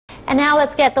And now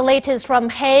let's get the latest from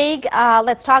Hague.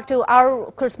 Let's talk to our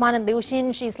correspondent Liu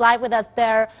Xin. She's live with us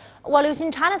there. Well, Liu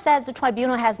Xin, China says the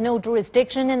tribunal has no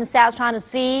jurisdiction in the South China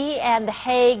Sea and The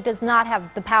Hague does not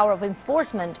have the power of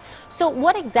enforcement. So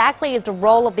what exactly is the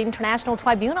role of the International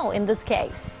Tribunal in this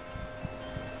case?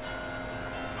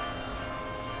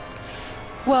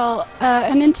 Well,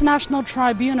 an international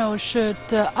tribunal should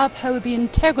uphold the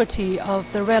integrity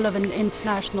of the relevant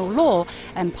international law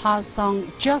and pass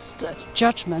on just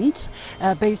judgment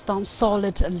based on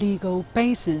solid legal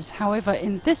basis. However,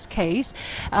 in this case,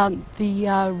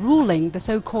 the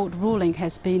so-called ruling,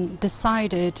 has been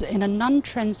decided in a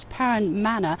non-transparent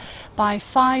manner by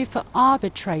 5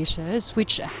 arbitrators,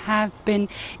 which have been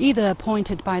either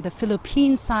appointed by the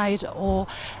Philippine side or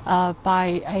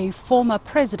by a former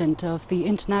president of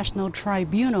the International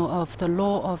Tribunal of the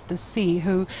Law of the Sea,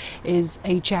 who is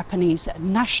a Japanese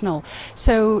national.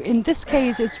 So in this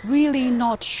case, it's really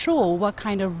not sure what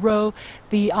kind of role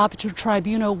the arbitral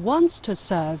tribunal wants to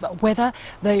serve, whether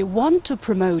they want to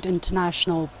promote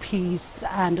international peace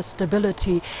and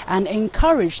stability and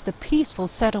encourage the peaceful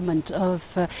settlement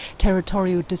of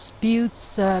territorial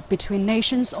disputes between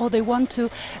nations, or they want to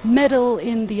meddle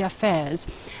in the affairs.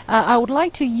 I would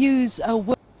like to use a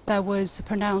word that was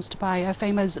pronounced by a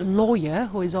famous lawyer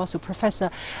who is also professor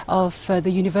of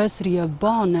the University of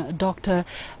Bonn, Dr.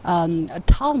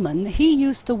 Thalmann. He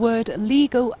used the word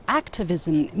legal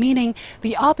activism, meaning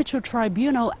the arbitral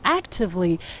tribunal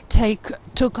actively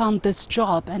took on this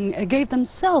job and gave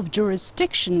themselves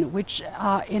jurisdiction which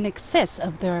are in excess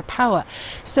of their power.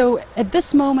 So at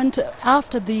this moment,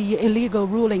 after the illegal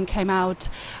ruling came out,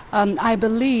 I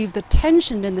believe the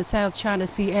tension in the South China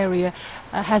Sea area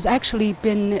has actually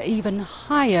been even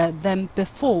higher than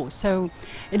before. So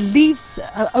it leaves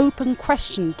an open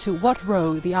question to what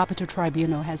role the arbitral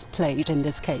tribunal has played in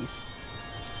this case.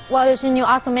 Well, Liu Xin, you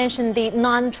also mentioned the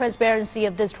non-transparency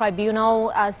of this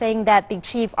tribunal, saying that the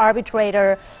chief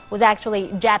arbitrator was actually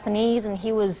Japanese and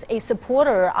he was a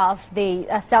supporter of the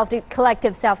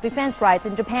collective self-defense rights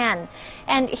in Japan.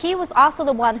 And he was also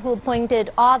the one who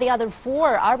appointed all the other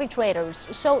 4 arbitrators.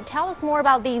 So tell us more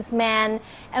about these men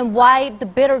and why the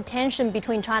bitter tension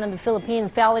between China and the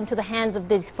Philippines fell into the hands of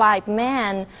these 5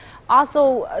 men.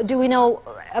 Also, do we know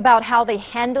about how they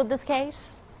handled this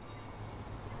case?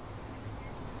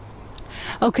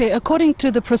 Okay, according to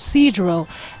the procedure,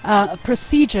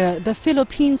 the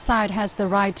Philippine side has the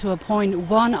right to appoint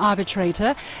 1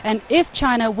 arbitrator, and if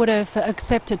China would have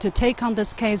accepted to take on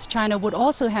this case, China would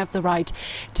also have the right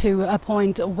to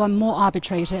appoint 1 more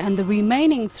arbitrator, and the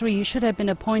remaining 3 should have been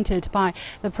appointed by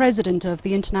the president of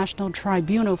the International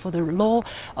Tribunal for the Law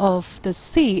of the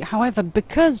Sea. However,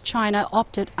 because China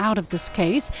opted out of this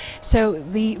case, so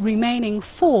the remaining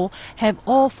 4 have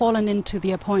all fallen into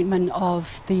the appointment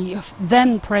of the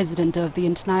then president of the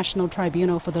International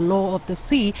Tribunal for the Law of the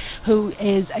Sea, who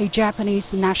is a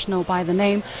Japanese national by the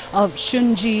name of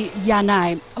Shunji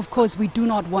Yanai. Of course, we do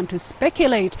not want to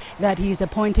speculate that he's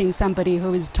appointing somebody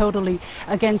who is totally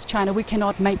against China. We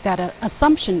cannot make that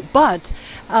assumption, but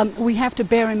we have to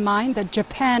bear in mind that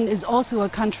Japan is also a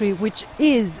country which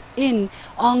is in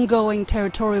ongoing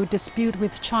territorial dispute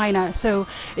with China. So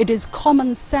it is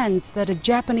common sense that a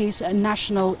Japanese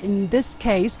national in this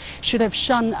case should have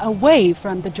shunned away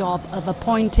from the job of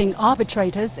appointing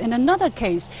arbitrators in another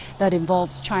case that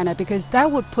involves China, because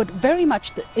that would put very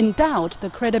much in doubt the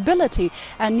credibility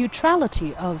and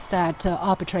neutrality of that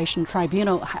arbitration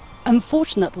tribunal.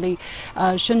 Unfortunately,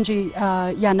 Shunji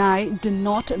Yanai did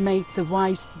not make the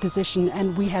wise decision,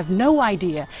 and we have no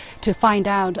idea to find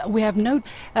out. We have no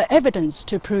evidence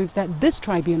to prove that this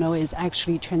tribunal is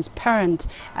actually transparent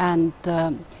and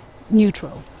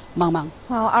neutral. Mang Mang.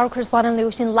 Well, our correspondent Liu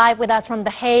Xin live with us from The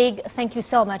Hague. Thank you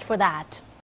so much for that.